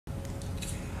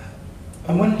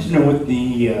I wanted to know what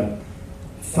the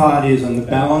thought is on the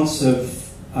balance of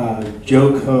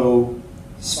JoCo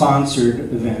sponsored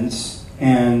events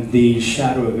and the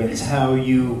shadow events, how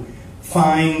you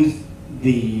find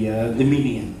the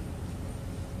median.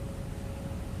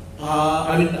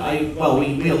 I mean, well,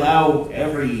 we allow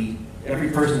every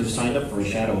person who's signed up for a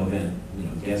shadow event,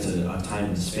 gets a time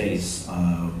and space.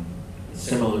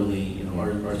 Similarly,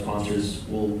 our sponsors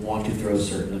will want to throw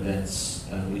certain events.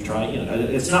 We try,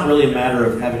 it's not really a matter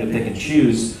of having to pick and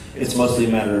choose. It's mostly a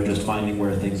matter of just finding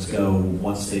where things go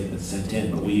once they've been sent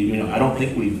in. But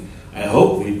I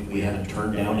hope we haven't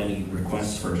turned down any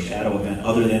requests for a shadow event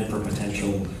other than for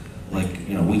potential,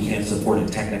 we can't support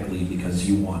it technically because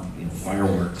you want,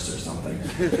 fireworks or something.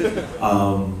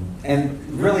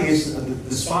 And really, is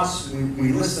the sponsors,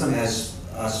 we list them as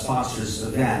sponsors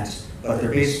event, but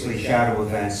they're basically shadow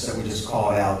events that we just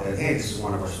call out that, hey, this is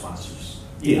one of our sponsors.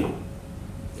 Yeah.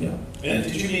 And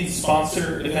did you mean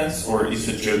sponsor events, or you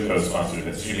said JoCo sponsored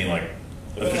events? Did you mean like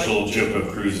official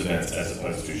JoCo Cruise events as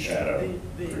opposed to shadow?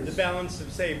 The balance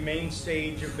of, say, main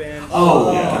stage events.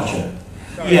 Oh, yeah. Gotcha.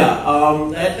 Sorry.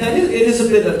 Yeah, it is a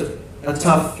bit of a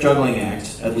tough juggling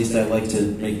act. At least I like to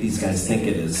make these guys think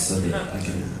it is, so that I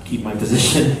can keep my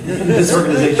position in this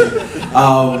organization.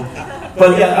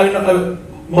 But yeah,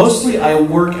 mostly I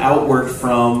work outward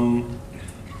from,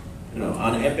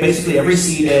 on basically every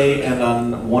C day and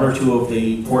on one or two of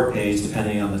the port days,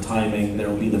 depending on the timing, there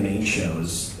will be the main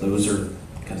shows. Those are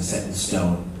kind of set in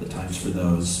stone, the times for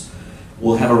those.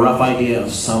 We'll have a rough idea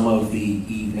of some of the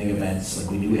evening events.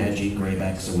 Like we knew we had Gene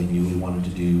Grayback, so we knew we wanted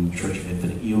to do Church of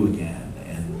Infinite You again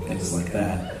and things like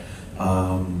that.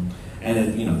 And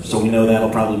then, so we know that'll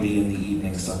probably be in the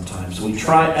evening sometime. So we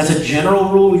try, as a general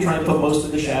rule, we try to put most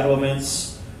of the shadow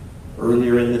events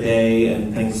earlier in the day,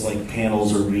 and things like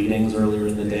panels or readings earlier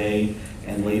in the day,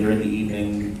 and later in the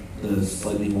evening, the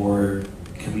slightly more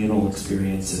communal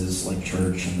experiences like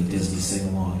church and the Disney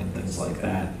sing-along and things like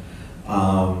that.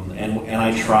 And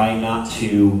I try not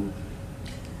to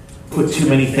put too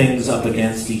many things up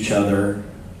against each other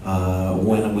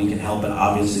when we can help it.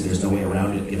 Obviously, there's no way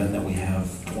around it, given that we have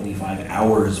 25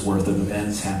 hours worth of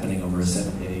events happening over a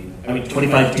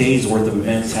 25 days worth of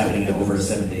events happening over a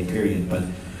 7-day period. But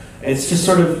it's just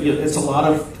sort of, it's a lot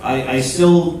of, I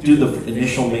still do the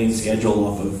initial main schedule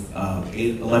off of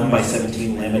 11 by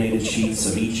 17 laminated sheets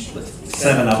of each,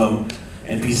 7 of them,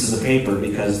 and pieces of paper,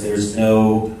 because there's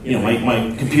no,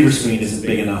 my computer screen isn't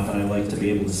big enough, and I like to be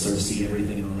able to sort of see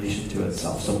everything in relation to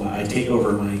itself. So I take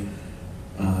over my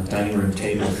dining room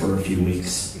table for a few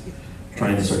weeks,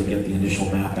 trying to sort of get the initial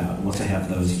map out. And once I have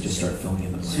those, you just start filling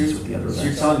in the blanks with the other events. So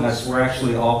you're telling us we're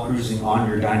actually all cruising on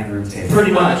your dining room table?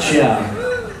 Pretty much, yeah.